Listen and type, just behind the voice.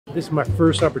This is my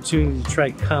first opportunity to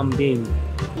try kambing.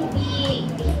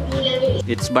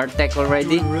 It's Bartek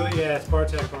already? Really? Yeah, it's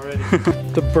Bartek already.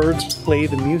 The birds play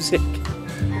the music.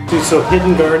 Dude, so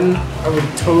Hidden Garden, I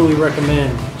would totally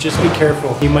recommend. Just be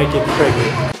careful, you might get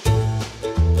pregnant.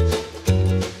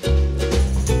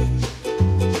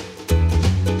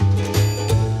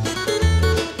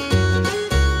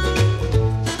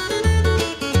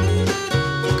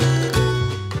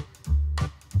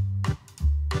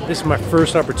 This is my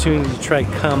first opportunity to try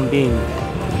kambing.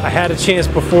 I had a chance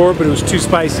before, but it was too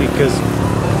spicy because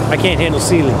I can't handle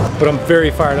ceiling. But I'm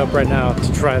very fired up right now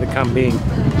to try the kambing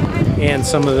and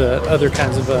some of the other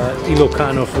kinds of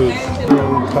Ilocano food.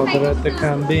 The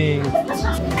kambing.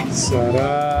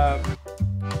 Sarap.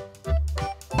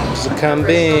 This is a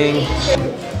kambing.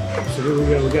 So here we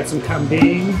go. We got some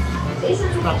kambing. It's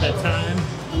about that time.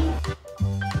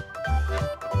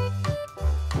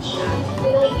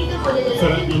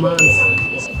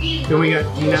 Then we got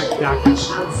dinakdaka. It's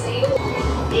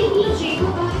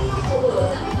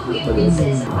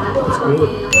good.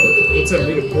 It's a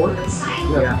bit of pork.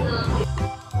 Yeah.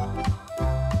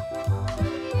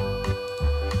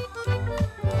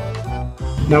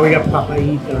 Now we got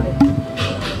papayita.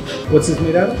 What's this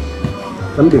made out of?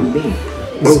 Kambing.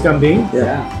 This is kambing?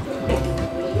 Yeah.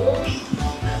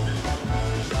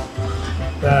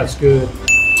 That's good.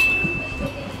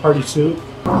 Hearty soup,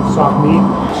 soft meat.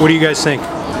 What do you guys think?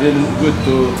 Really good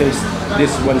to taste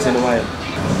this once in a while.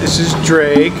 This is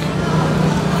Drake,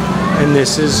 and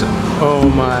this is oh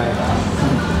my.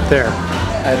 There.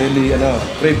 I really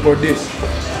crave for this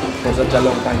for such a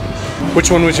long time.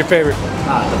 Which one was your favorite?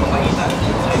 The papayita.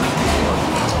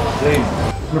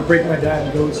 I'm gonna break my diet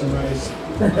and go with some rice.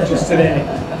 Just today,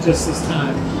 just this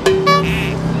time.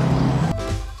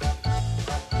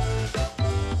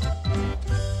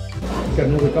 Got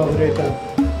another caldereta.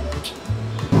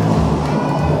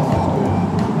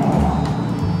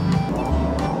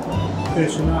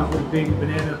 Finishing off with a big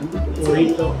banana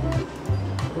burrito.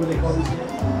 What do they call these here?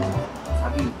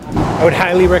 I would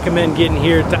highly recommend getting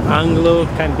here to Anglo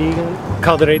Kambingan.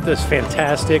 Caldereta is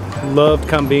fantastic. Loved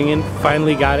kambingin.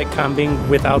 Finally got it kambing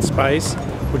without spice,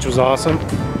 which was awesome.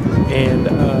 And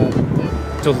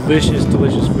delicious,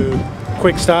 delicious food.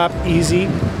 Quick stop, easy,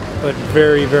 but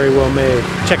very, very well made.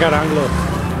 Check out Anglo.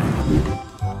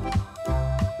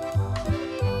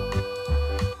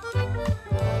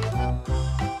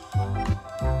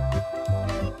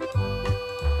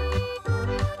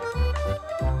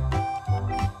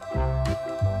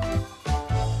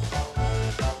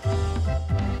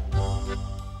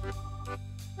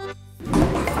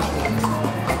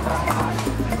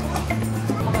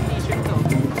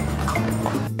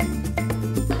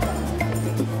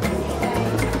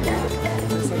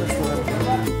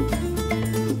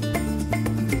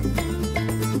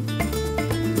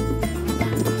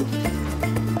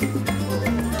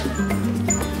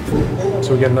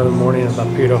 So we got another morning at the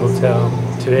Papiro Hotel.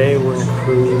 Today we're gonna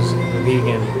cruise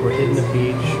Vigan. We're hitting the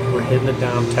beach, we're hitting the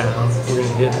downtown, we're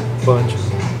gonna hit a bunch of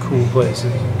cool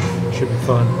places. Should be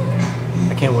fun.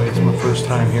 I can't wait, it's my first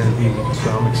time here in Vigan, so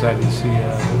I'm excited to see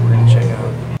what we're gonna check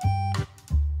out.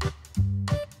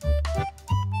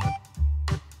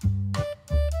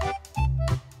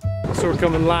 So we're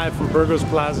coming live from Burgos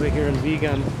Plaza here in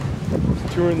Vigan,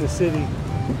 touring the city.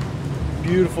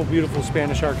 Beautiful, beautiful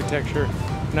Spanish architecture.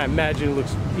 And I imagine it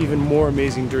looks even more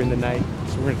amazing during the night.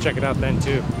 So we're gonna check it out then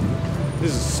too.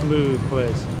 This is a smooth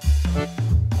place.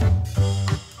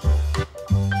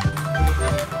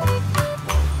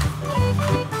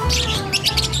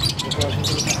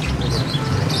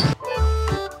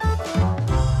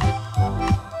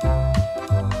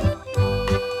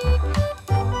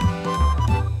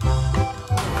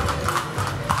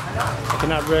 I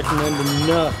cannot recommend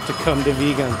enough to come to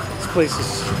Vigan. This place is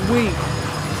sweet.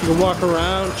 You can walk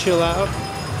around, chill out,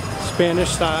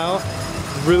 Spanish style,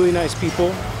 really nice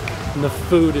people, and the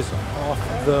food is off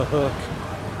the hook.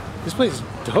 This place is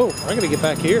dope. I gotta get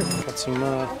back here. Got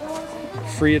some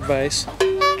free advice.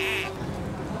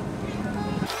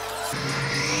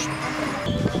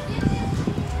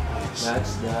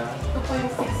 That's the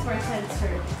 2.6 for 10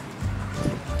 serve.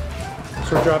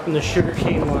 So we're dropping the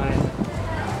sugarcane line.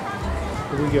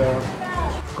 Here we go.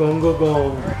 Gongo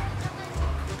gong.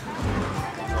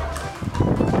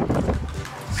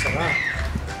 Sarap.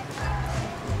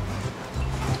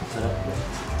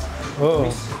 Oh.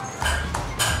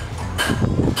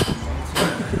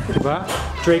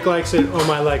 Diba? Drake likes it,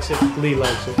 Omai likes it, Lee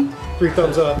likes it. 3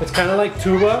 thumbs up. It's kind of like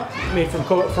tuba, made from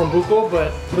Buko,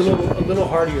 but a little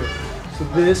heartier. So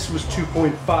this was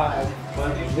 2.5.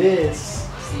 This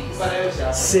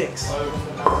 6.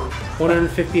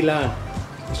 150 lan.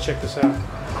 Let's check this out.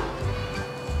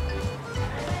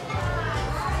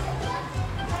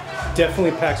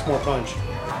 definitely packs more punch.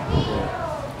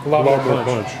 A lot more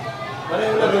punch.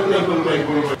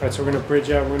 Alright, so we're gonna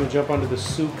bridge out, we're gonna jump onto the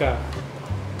suka.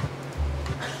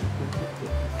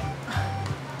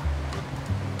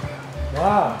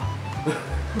 Wow.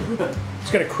 It's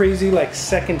got a crazy like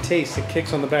second taste that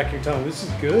kicks on the back of your tongue. This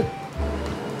is good.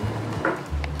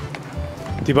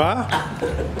 Diba?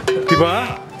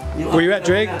 Diba? Where you at,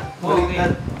 Drake?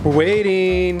 We're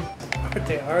waiting.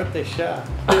 Arte shot.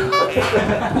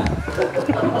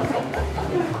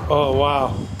 Oh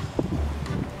wow.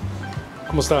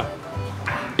 Kumusta?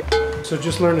 So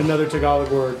just learned another Tagalog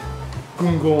word.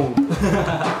 Gunggong.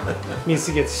 Means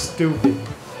to get stupid.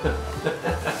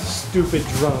 Stupid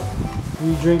drunk.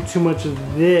 We drink too much of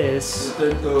this,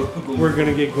 we're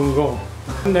gonna get gunggong.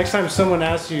 Next time someone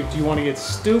asks you, do you want to get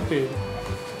stupid?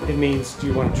 It means, do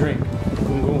you want to drink?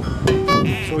 Gunggong.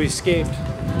 So we escaped.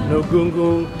 No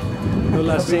gunggong, no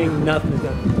lasing, nothing.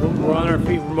 We're on our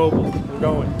feet, we're mobile. We're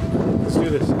going. Let's do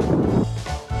this.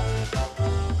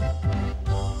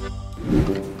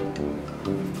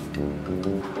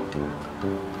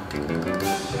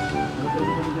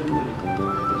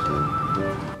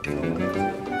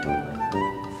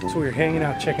 So we were hanging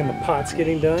out checking the pots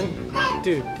getting done.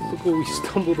 Dude, look what we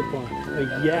stumbled upon. A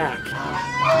yak.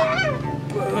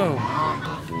 Boom.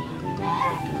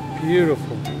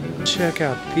 Beautiful. Check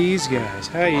out these guys.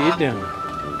 How you doing?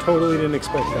 Totally didn't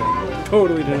expect that.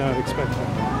 Totally did not expect that.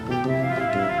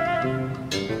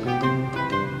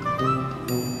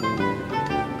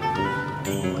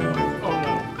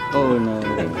 Oh no.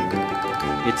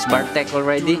 It's Bartek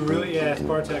already? Really? Yeah, it's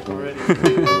Bartek already.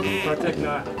 Bartek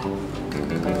not.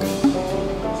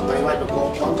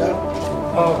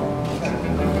 Oh.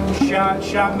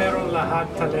 Siya meron lahat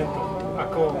talento.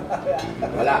 Ako.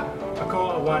 Wala.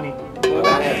 Ako awani.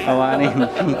 Awanin.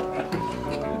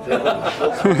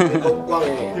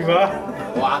 Diba?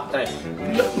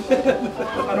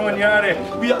 Ano nangyari?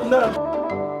 Biyak na.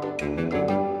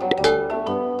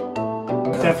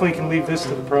 Definitely can leave this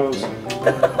to the pros.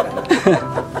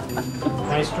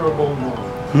 Maestro Bomo.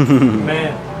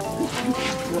 Man.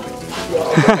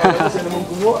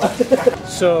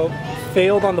 So,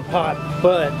 failed on the pot,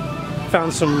 but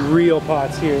found some real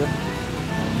pots here.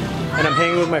 And I'm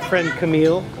hanging with my friend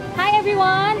Camille. Hi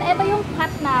everyone! Ito yung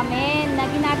pot namin na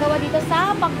ginagawa dito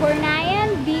sa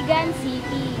Pagburnayan, Vigan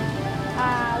City.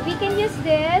 We can use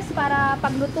this para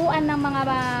paglutuan ng mga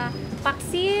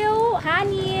paksiw,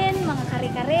 kanin, mga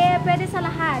kare-kare, pwede sa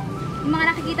lahat. Yung mga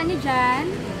nakikita nyo dyan,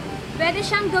 pwede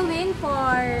siyang gawin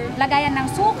for lagayan ng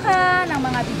suka, ng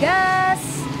mga bigas,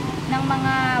 ng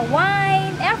mga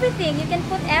wine, everything. You can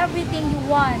put everything you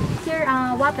want. Here,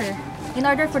 water. In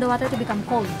order for the water to become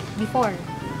cold before.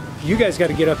 You guys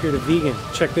got to get up here to Vigan.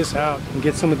 Check this out and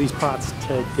get some of these pots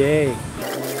today.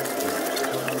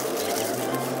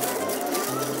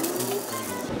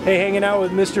 Hey, hanging out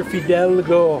with Mr.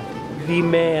 Fidalgo, the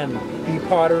man, the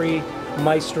pottery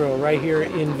maestro right here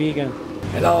in Vigan.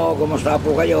 Hello, kumusta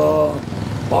po kayo?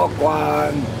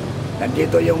 Pokwan,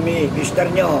 nandito yung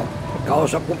mister nyo.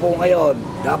 Kausap ko po ngayon.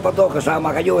 Dapat to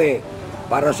kasama kayo eh.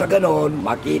 Para sa ganon,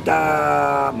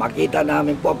 makita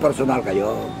namin po personal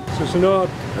kayo. Susunod.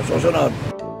 Sa susunod.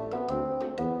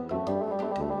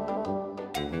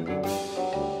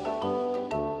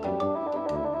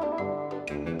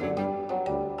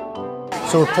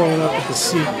 So we're pulling up at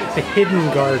the hidden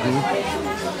garden.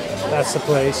 That's the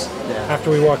place.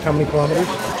 After we walked how many kilometers?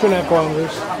 2.5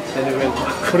 kilometers.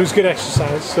 But it was good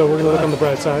exercise, so we're gonna look on the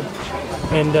bright side.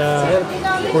 And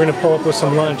we're gonna pull up with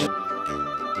some lunch.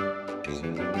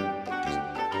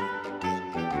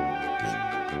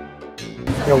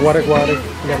 We got water,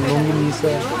 we got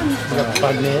longanisa, we got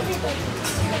bagnet,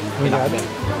 we got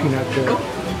peanut butter.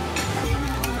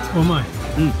 Oh my.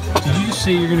 Did you just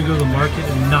say you're gonna go to the market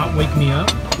and not wake me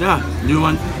up? Yeah. Do you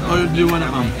want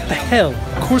The hell?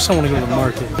 Of course I want to go to the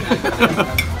market.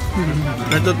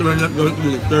 I thought we were not going to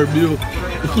disturb you.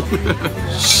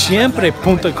 Siempre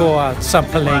punta ko sa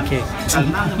palengke.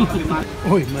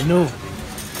 Uy, Manu.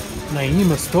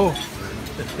 Naiimas to.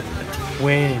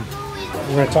 When?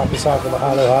 We're gonna top this off with a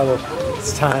halo halo.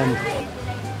 It's time.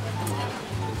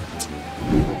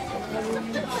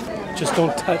 Just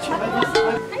don't touch it.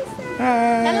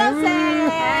 Hi. Hello, sir!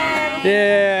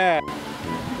 Yeah.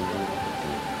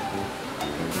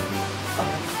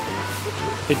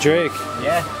 Hey Drake.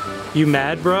 Yeah. You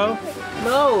mad, bro?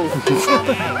 No.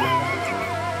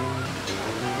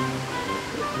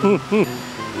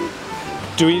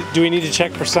 Do we need to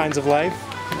check for signs of life?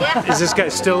 Yeah. Is this guy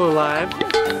still alive?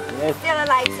 Still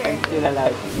alive, sir. Still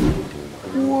alive.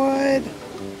 What?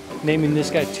 Naming this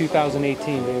guy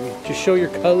 2018, baby. Just show your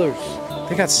colors.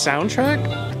 They got soundtrack?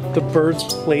 The birds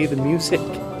play the music.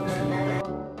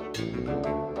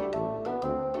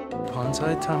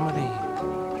 Bonsai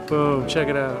tamarind. Boom, check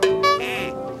it out.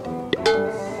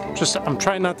 I'm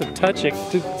trying not to touch it.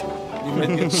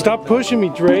 Stop pushing me,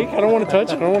 Drake. I don't want to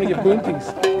touch it. I don't want to get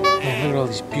bunties. Man, look at all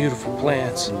these beautiful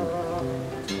plants.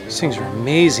 These things are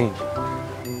amazing.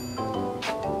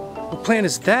 What plant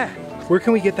is that? Where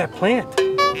can we get that plant?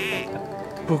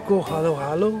 Buko halo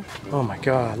halo? Oh my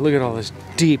God, look at all this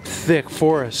deep, thick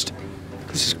forest.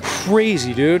 This is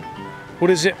crazy, dude. What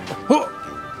is it?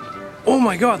 Oh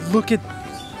my God, look at,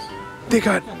 they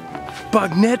got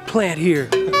bagnet plant here.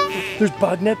 There's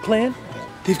bagnet plant.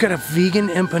 They've got a vegan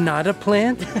empanada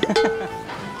plant.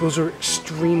 Those are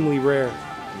extremely rare.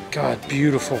 God,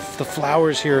 beautiful. The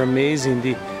flowers here are amazing.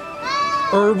 The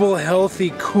herbal,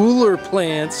 healthy, cooler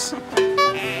plants.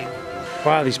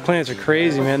 Wow, these plants are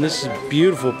crazy, man. This is a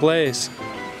beautiful place.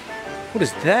 What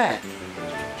is that?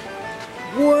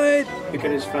 What? I think I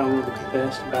just found one of the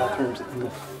best bathrooms in the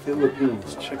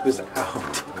Philippines. Check this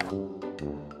out.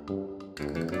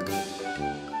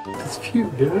 It's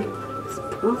cute, dude. It's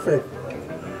perfect.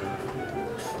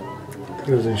 I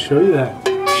was gonna show you that.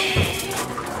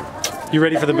 You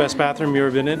ready for the best bathroom you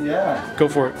ever been in? Yeah. Go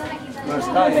for it.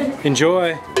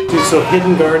 Enjoy. Dude, so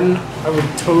Hidden Garden, I would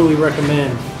totally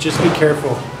recommend. Just be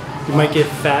careful. You might get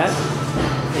fat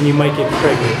and you might get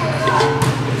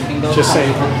pregnant. Just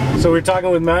saying. So we're talking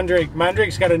with Mandrake.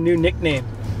 Mandrake's got a new nickname,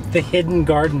 the Hidden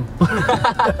Garden.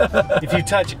 If you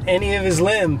touch any of his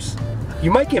limbs,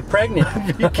 you might get pregnant.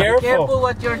 Be careful. Be careful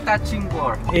what you're touching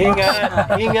for.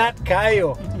 Ingat, ingat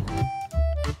kayo.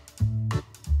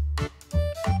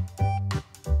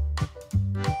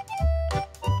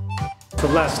 So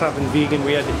last stop in Vigan,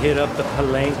 we had to hit up the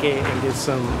Palengke and get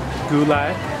some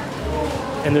gulay.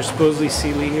 And there's supposedly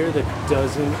sili here that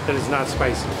is not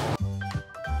spicy.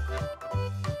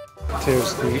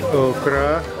 There's the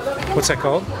okra. What's that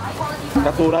called?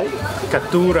 Katuray.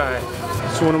 Katuray.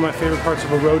 So one of my favorite parts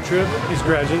of a road trip is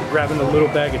grabbing a little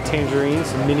bag of tangerines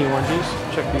and mini oranges.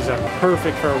 Check these out.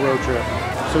 Perfect for a road trip.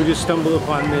 So we just stumbled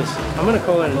upon this. I'm gonna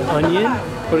call it an onion,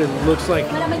 but it looks like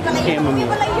chamomile.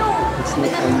 It's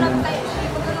the onion.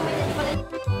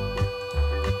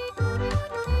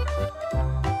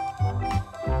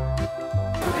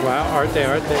 Wow, arte.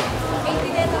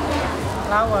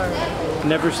 Flower.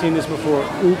 Never seen this before.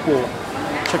 Upo.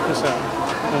 Check this out.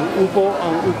 Ang upo,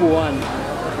 ang upuan.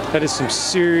 That is some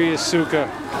serious suka.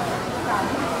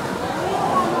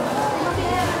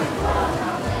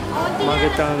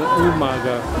 Magatang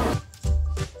umaga.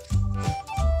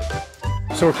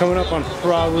 So we're coming up on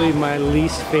probably my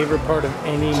least favorite part of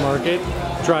any market,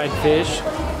 dried fish.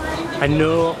 I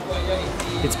know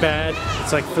it's bad.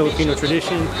 It's like Filipino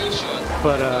tradition.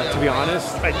 But to be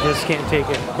honest, I just can't take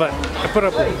it. But I put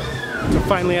up with it. So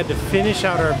finally had to finish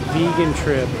out our vegan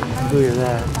trip. Look at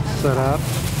that. Set up.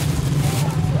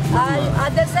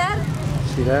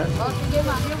 See that?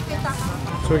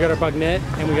 So we got our bagnet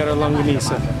and we got our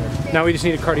longanisa. Now we just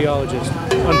need a cardiologist.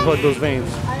 Unplug those veins.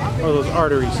 Or those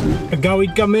arteries.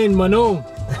 Agawid kami, manong.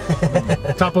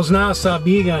 Tapos na sa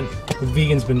vegan. The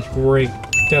vegan's been great.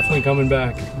 Definitely coming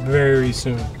back very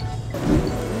soon.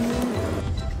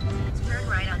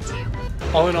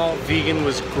 All in all, vegan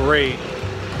was great,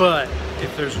 but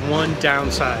if there's one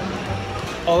downside,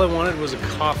 all I wanted was a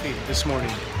coffee this morning,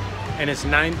 and it's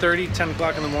 9:30, 10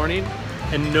 o'clock in the morning,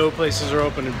 and no places are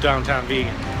open in downtown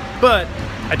Vigan. But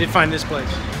I did find this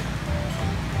place.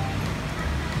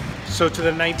 So to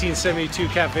the 1972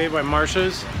 Cafe by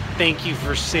Marsha's, thank you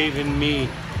for saving me.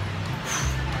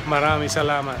 Marami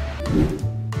salamat.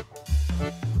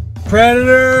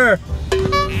 Predator!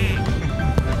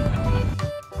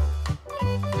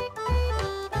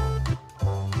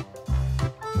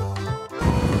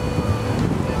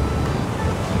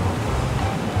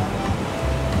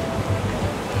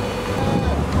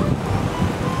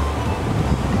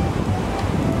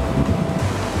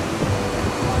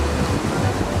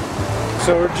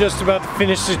 So we're just about to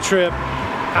finish the trip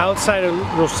outside of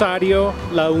Rosario,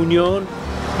 La Union.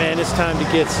 Man, it's time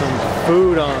to get some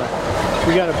food on.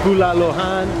 We got a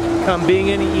bulalohan, kambing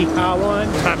and ihawan.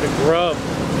 Time to grub.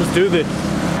 Let's do this.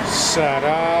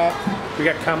 Sarap. We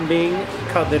got kambing,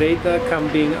 caldereta,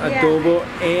 kambing adobo,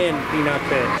 and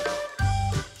pinakbet.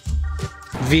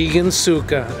 Vegan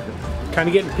suka. Kind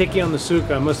of getting picky on the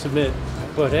suka, I must admit.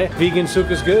 But hey, vegan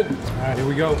suka's good. All right, here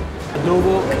we go.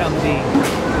 Adobo kambing.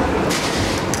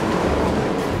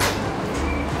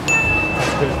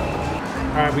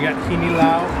 All right, we got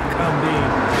kinilaw kambing.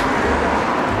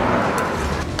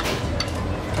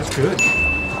 That's good.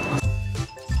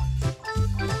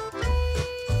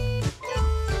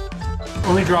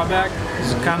 Only drawback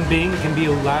is kambing can be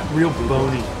real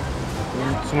bony.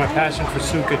 So my passion for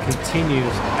suka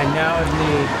continues. I now have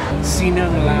made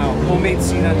sinang lao, homemade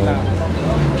sinang lao.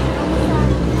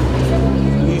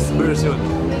 This version.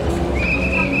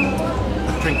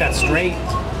 Drink that straight.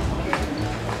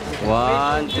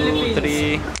 1, 2,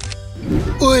 3.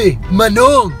 Uy,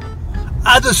 Manong!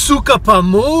 Add the suka pa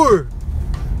more!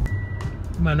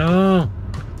 Manong!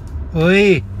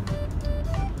 Uy!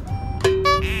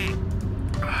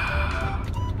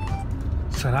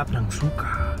 Sarap ng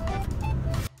suka.